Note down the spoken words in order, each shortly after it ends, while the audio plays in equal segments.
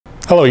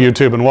Hello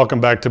YouTube and welcome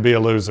back to Be a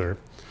Loser.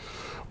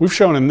 We've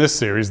shown in this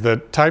series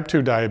that type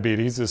 2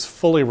 diabetes is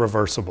fully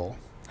reversible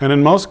and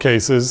in most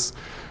cases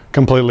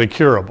completely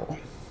curable.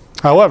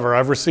 However,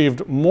 I've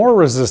received more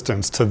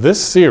resistance to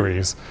this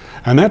series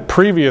and that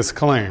previous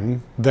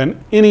claim than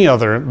any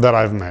other that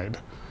I've made.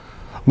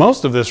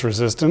 Most of this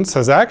resistance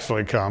has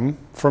actually come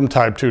from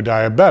type 2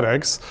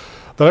 diabetics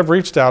that I've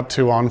reached out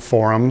to on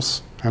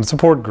forums and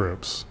support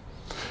groups.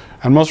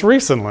 And most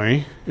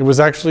recently, it was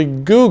actually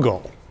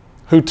Google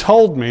who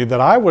told me that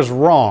I was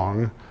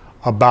wrong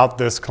about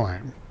this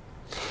claim.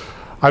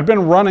 I'd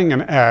been running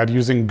an ad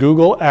using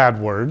Google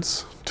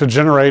AdWords to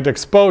generate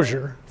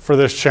exposure for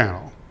this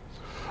channel,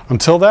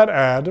 until that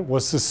ad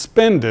was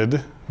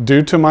suspended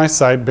due to my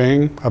site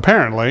being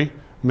apparently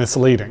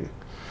misleading.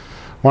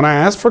 When I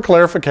asked for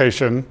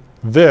clarification,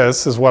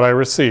 this is what I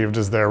received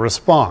as their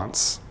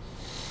response.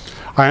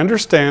 I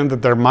understand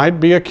that there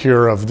might be a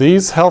cure of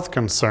these health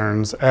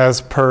concerns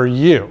as per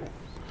you.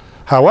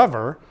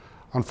 However,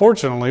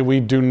 unfortunately, we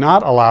do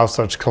not allow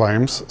such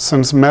claims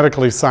since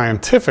medically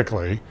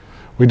scientifically,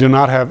 we do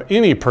not have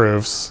any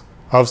proofs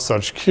of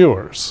such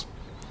cures.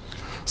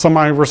 So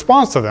my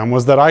response to them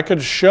was that I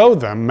could show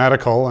them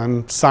medical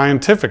and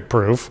scientific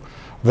proof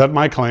that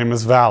my claim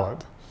is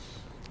valid.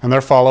 And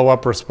their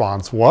follow-up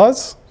response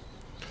was,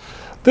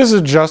 this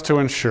is just to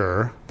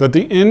ensure that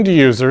the end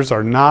users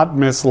are not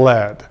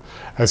misled,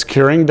 as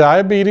curing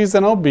diabetes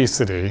and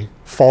obesity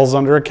falls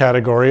under a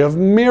category of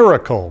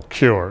miracle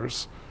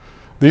cures.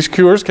 These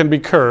cures can be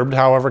curbed,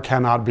 however,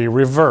 cannot be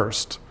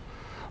reversed.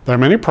 There are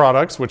many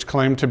products which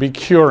claim to be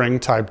curing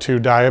type 2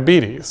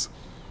 diabetes.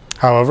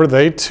 However,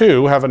 they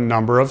too have a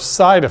number of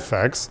side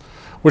effects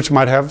which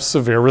might have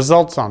severe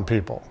results on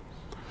people.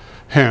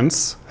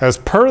 Hence, as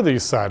per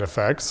these side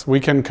effects,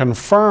 we can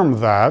confirm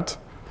that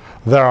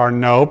there are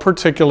no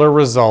particular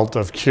result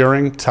of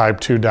curing type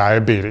 2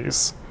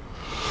 diabetes.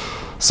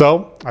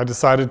 So I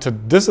decided to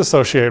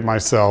disassociate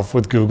myself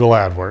with Google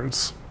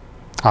AdWords.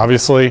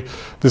 Obviously,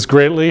 this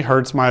greatly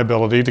hurts my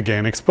ability to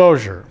gain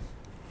exposure.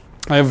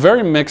 I have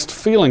very mixed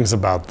feelings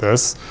about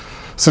this,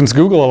 since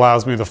Google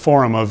allows me the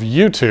forum of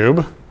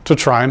YouTube to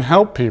try and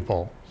help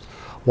people,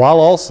 while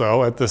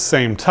also at the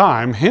same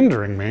time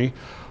hindering me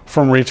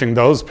from reaching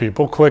those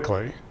people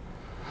quickly.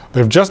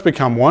 They've just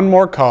become one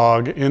more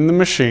cog in the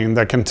machine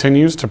that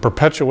continues to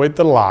perpetuate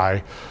the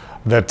lie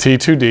that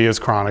T2D is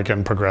chronic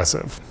and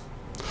progressive.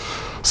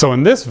 So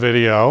in this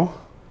video,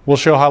 we'll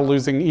show how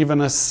losing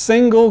even a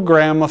single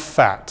gram of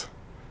fat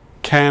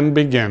can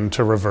begin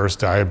to reverse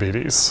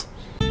diabetes.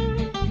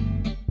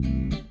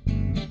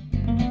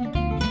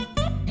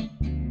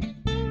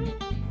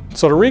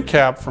 So to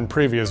recap from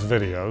previous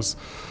videos,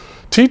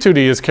 T2D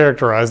is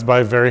characterized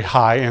by very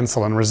high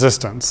insulin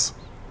resistance.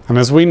 And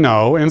as we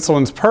know,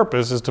 insulin's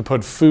purpose is to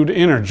put food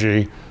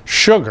energy,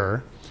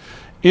 sugar,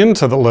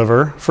 into the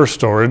liver for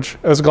storage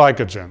as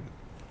glycogen.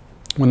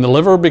 When the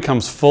liver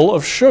becomes full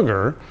of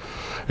sugar,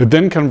 it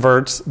then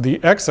converts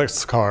the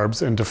excess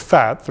carbs into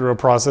fat through a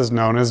process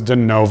known as de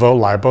novo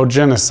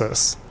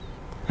lipogenesis.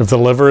 If the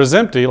liver is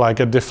empty, like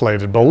a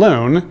deflated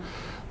balloon,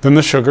 then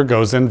the sugar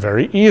goes in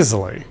very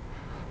easily.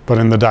 But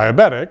in the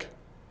diabetic,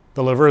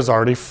 the liver is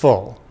already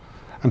full.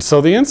 And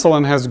so the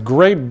insulin has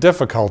great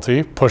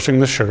difficulty pushing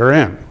the sugar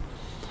in.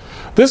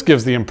 This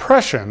gives the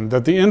impression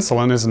that the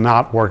insulin is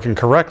not working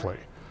correctly.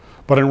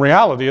 But in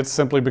reality, it's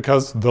simply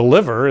because the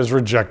liver is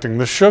rejecting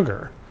the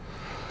sugar.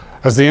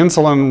 As the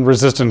insulin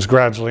resistance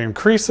gradually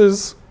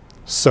increases,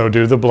 so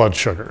do the blood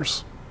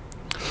sugars.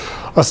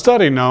 A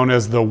study known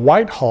as the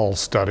Whitehall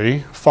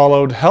Study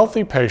followed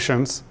healthy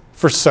patients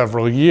for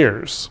several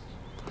years.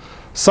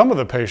 Some of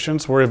the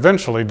patients were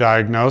eventually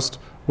diagnosed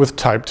with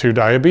type 2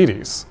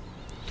 diabetes.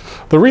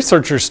 The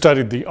researchers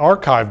studied the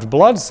archived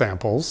blood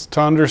samples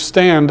to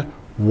understand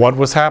what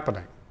was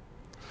happening.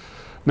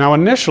 Now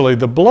initially,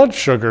 the blood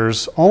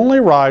sugars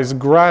only rise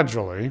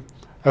gradually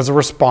as a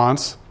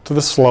response to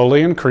the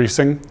slowly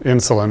increasing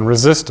insulin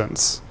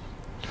resistance.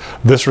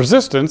 This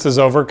resistance is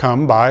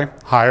overcome by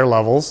higher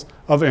levels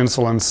of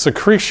insulin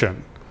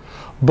secretion.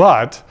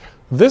 But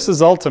this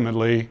is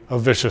ultimately a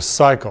vicious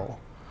cycle.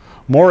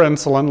 More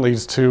insulin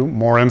leads to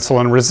more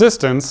insulin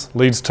resistance,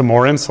 leads to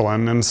more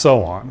insulin, and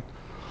so on.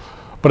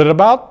 But at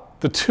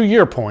about the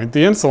 2-year point,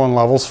 the insulin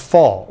levels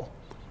fall.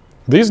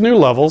 These new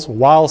levels,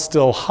 while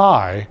still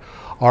high,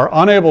 are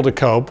unable to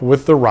cope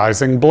with the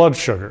rising blood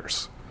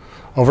sugars.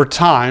 Over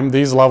time,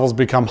 these levels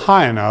become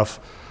high enough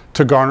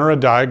to garner a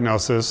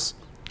diagnosis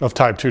of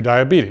type 2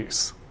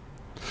 diabetes.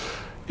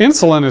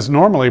 Insulin is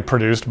normally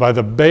produced by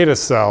the beta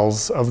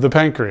cells of the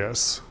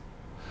pancreas.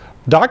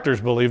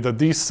 Doctors believe that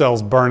these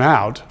cells burn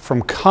out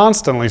from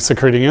constantly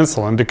secreting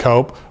insulin to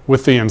cope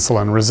with the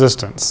insulin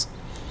resistance.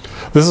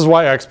 This is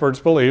why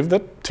experts believe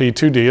that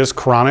T2D is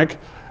chronic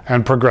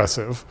and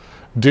progressive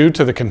due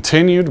to the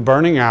continued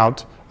burning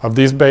out of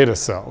these beta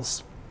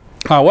cells.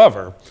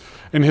 However,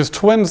 in his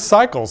twin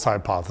cycles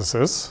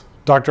hypothesis,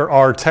 Dr.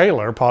 R.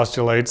 Taylor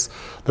postulates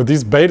that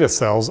these beta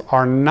cells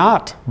are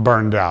not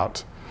burned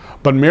out,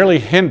 but merely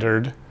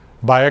hindered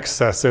by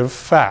excessive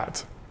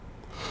fat.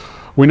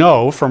 We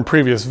know from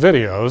previous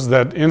videos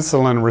that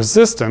insulin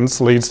resistance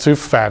leads to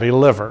fatty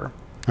liver,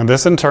 and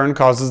this in turn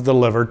causes the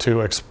liver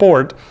to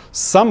export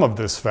some of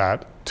this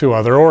fat to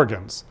other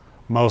organs,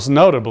 most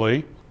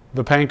notably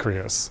the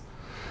pancreas.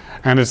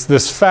 And it's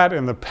this fat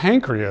in the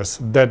pancreas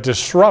that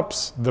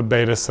disrupts the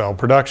beta cell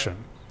production.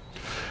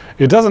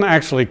 It doesn't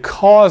actually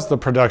cause the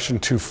production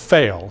to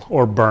fail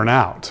or burn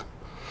out.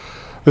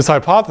 This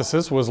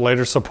hypothesis was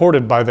later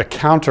supported by the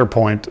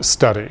COUNTERPOINT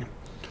study.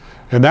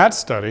 In that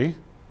study,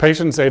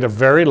 patients ate a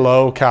very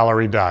low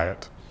calorie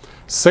diet,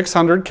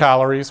 600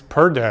 calories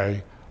per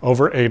day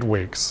over 8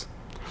 weeks.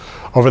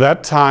 Over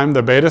that time,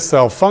 the beta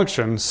cell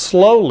function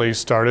slowly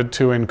started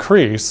to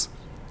increase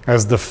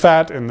as the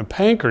fat in the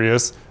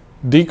pancreas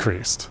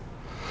decreased.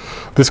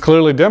 This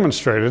clearly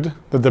demonstrated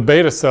that the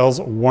beta cells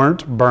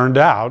weren't burned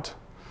out,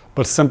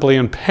 but simply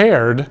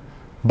impaired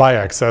by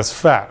excess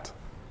fat.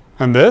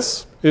 And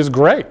this is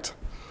great.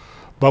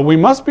 But we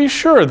must be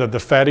sure that the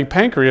fatty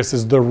pancreas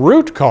is the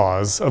root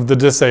cause of the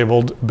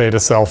disabled beta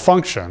cell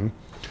function,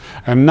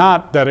 and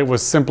not that it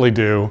was simply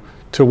due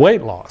to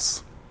weight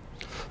loss.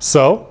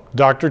 So,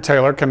 Dr.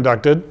 Taylor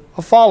conducted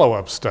a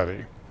follow-up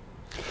study.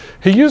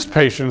 He used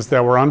patients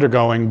that were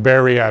undergoing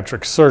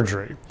bariatric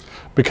surgery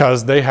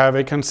because they have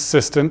a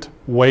consistent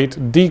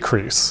weight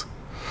decrease.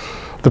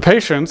 The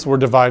patients were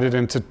divided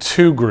into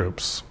 2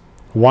 groups,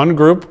 one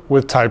group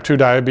with type 2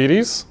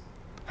 diabetes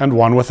and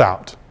one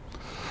without.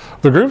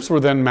 The groups were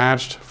then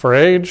matched for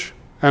age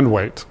and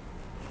weight.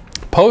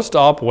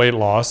 Post-op weight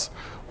loss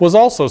was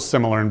also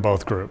similar in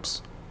both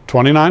groups,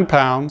 29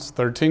 pounds,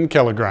 13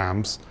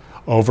 kilograms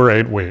over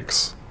 8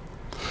 weeks.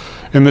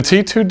 In the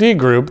T2D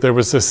group, there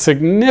was a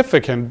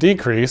significant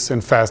decrease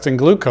in fasting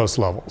glucose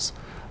levels,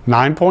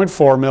 9.4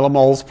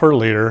 millimoles per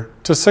liter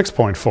to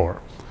 6.4.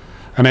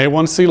 And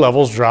A1C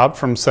levels dropped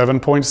from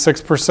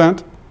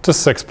 7.6% to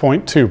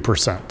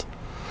 6.2%.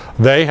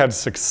 They had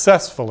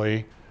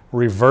successfully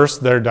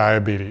reversed their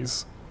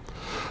diabetes.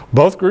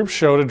 Both groups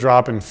showed a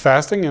drop in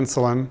fasting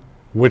insulin,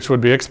 which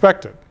would be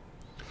expected.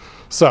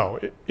 So,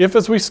 if,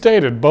 as we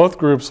stated, both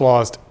groups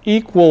lost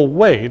equal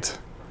weight,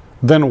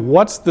 then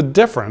what's the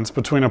difference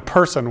between a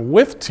person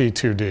with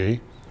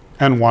T2D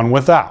and one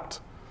without?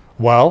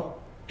 Well,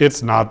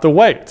 it's not the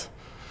weight.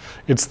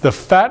 It's the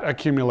fat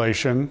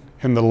accumulation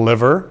in the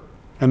liver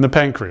and the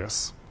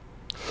pancreas.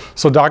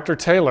 So Dr.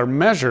 Taylor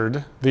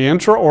measured the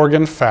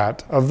intra-organ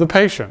fat of the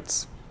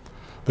patients.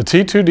 The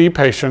T2D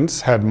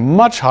patients had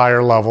much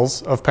higher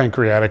levels of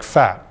pancreatic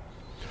fat.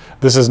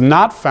 This is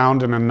not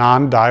found in a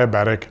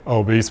non-diabetic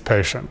obese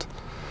patient.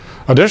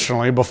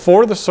 Additionally,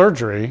 before the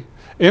surgery,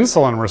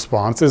 insulin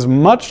response is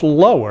much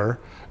lower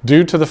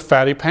due to the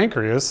fatty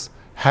pancreas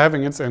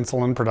having its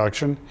insulin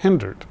production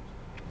hindered.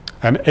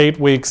 And 8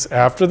 weeks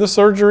after the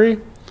surgery,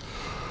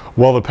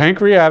 well, the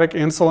pancreatic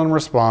insulin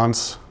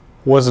response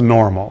was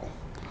normal.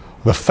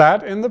 The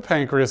fat in the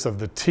pancreas of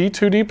the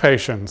T2D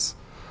patients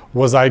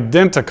was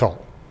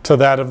identical to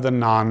that of the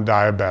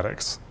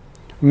non-diabetics,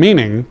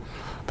 meaning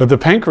that the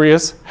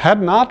pancreas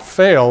had not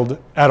failed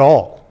at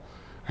all.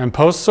 And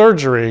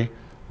post-surgery,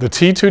 the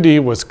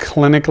T2D was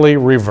clinically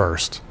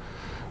reversed.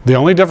 The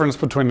only difference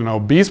between an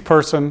obese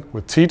person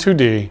with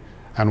T2D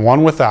and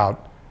one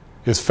without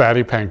is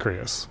fatty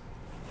pancreas.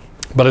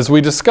 But as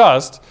we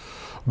discussed,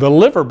 the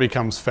liver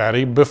becomes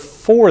fatty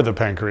before the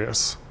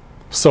pancreas.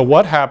 So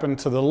what happened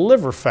to the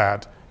liver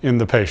fat in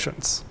the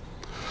patients?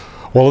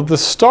 Well, at the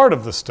start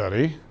of the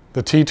study,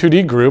 the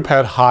T2D group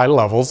had high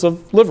levels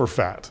of liver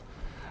fat.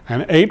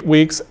 And 8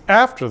 weeks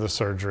after the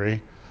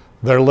surgery,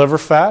 their liver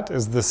fat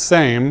is the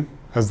same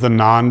as the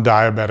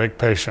non-diabetic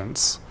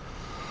patients.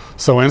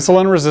 So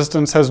insulin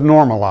resistance has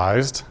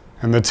normalized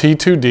and the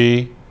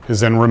T2D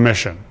is in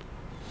remission.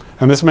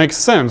 And this makes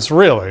sense,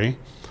 really.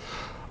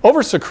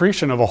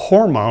 Oversecretion of a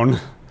hormone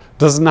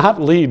does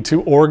not lead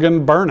to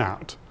organ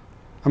burnout.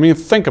 I mean,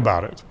 think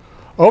about it.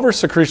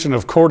 Oversecretion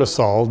of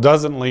cortisol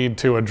doesn't lead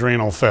to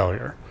adrenal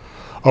failure.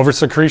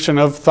 Oversecretion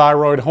of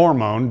thyroid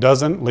hormone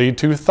doesn't lead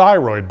to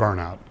thyroid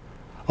burnout.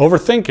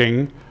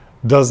 Overthinking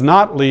does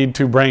not lead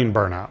to brain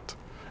burnout.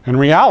 In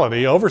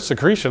reality,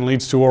 oversecretion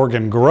leads to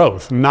organ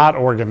growth, not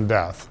organ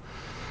death.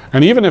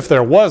 And even if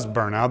there was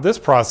burnout, this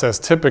process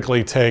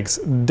typically takes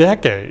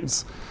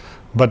decades.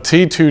 But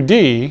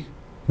T2D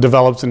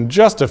develops in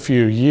just a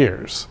few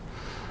years.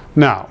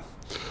 Now,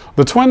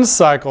 the twin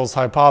cycles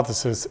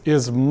hypothesis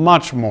is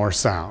much more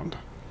sound.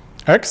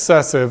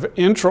 Excessive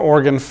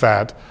intra-organ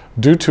fat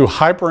due to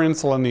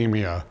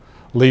hyperinsulinemia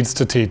leads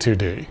to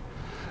T2D.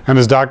 And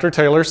as Dr.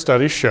 Taylor's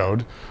study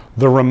showed,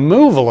 the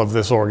removal of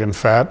this organ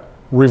fat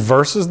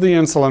reverses the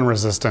insulin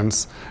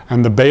resistance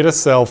and the beta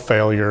cell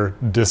failure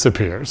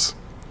disappears.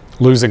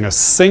 Losing a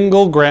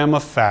single gram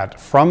of fat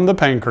from the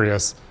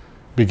pancreas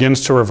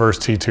begins to reverse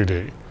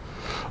T2D.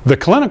 The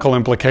clinical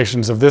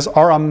implications of this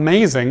are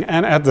amazing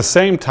and at the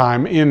same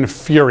time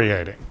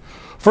infuriating.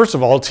 First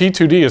of all,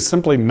 T2D is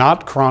simply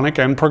not chronic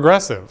and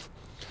progressive.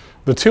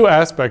 The two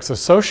aspects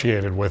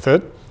associated with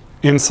it,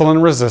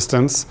 insulin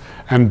resistance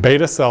and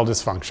beta cell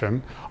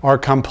dysfunction, are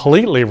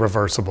completely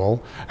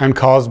reversible and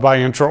caused by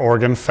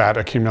intra-organ fat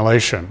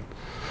accumulation.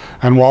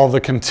 And while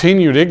the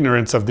continued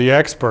ignorance of the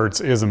experts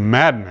is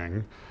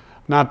maddening,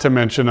 not to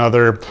mention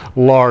other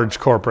large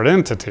corporate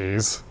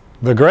entities,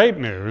 the great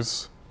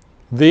news,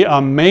 the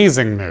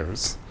amazing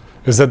news,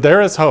 is that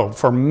there is hope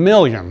for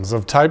millions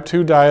of type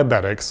 2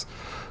 diabetics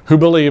who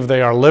believe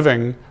they are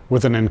living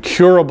with an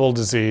incurable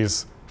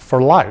disease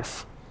for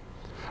life.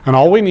 And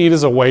all we need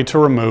is a way to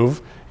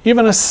remove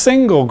even a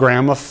single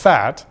gram of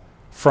fat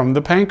from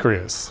the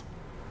pancreas.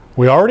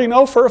 We already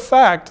know for a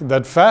fact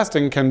that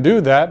fasting can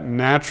do that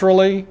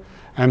naturally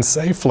and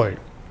safely.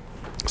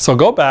 So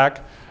go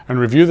back and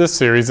review this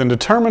series and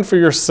determine for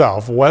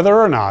yourself whether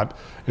or not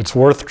it's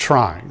worth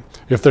trying,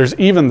 if there's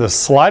even the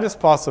slightest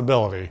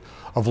possibility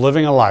of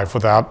living a life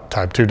without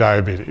type 2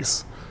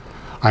 diabetes.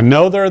 I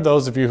know there are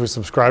those of you who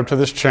subscribe to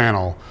this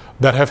channel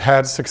that have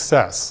had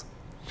success.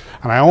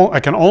 And I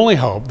can only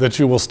hope that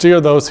you will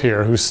steer those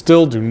here who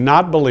still do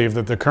not believe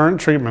that the current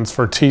treatments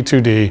for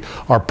T2D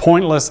are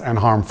pointless and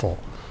harmful.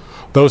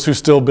 Those who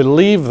still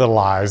believe the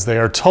lies they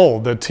are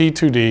told that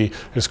T2D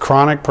is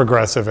chronic,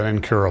 progressive, and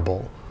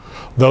incurable.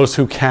 Those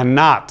who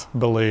cannot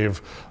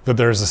believe that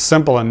there is a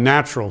simple and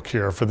natural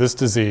cure for this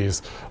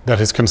disease that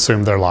has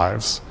consumed their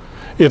lives.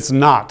 It's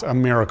not a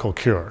miracle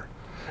cure.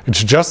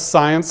 It's just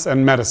science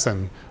and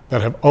medicine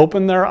that have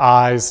opened their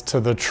eyes to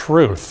the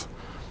truth.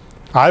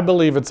 I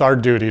believe it's our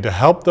duty to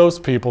help those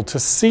people to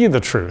see the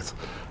truth,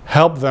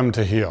 help them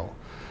to heal.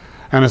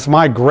 And it's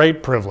my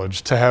great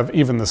privilege to have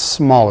even the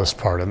smallest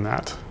part in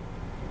that.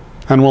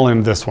 And we'll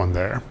end this one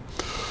there.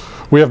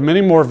 We have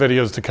many more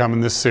videos to come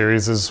in this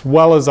series as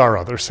well as our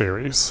other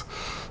series.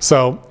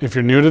 So if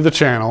you're new to the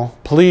channel,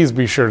 please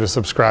be sure to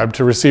subscribe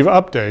to receive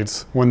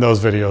updates when those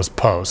videos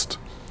post.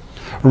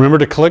 Remember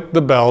to click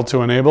the bell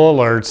to enable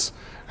alerts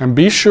and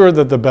be sure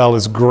that the bell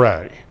is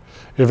gray.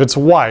 If it's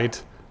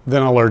white,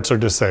 then alerts are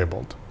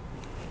disabled.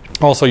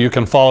 Also, you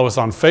can follow us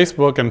on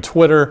Facebook and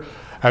Twitter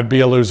at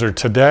Be a Loser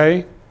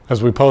Today,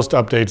 as we post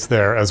updates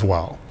there as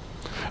well.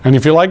 And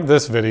if you like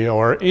this video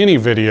or any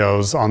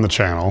videos on the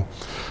channel,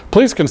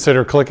 please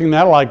consider clicking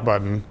that like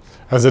button,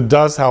 as it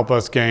does help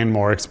us gain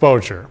more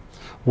exposure,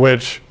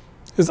 which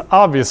is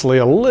obviously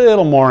a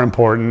little more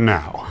important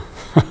now.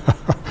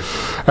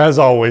 As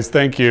always,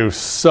 thank you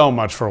so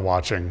much for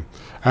watching,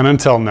 and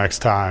until next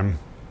time,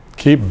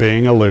 keep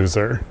being a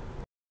loser.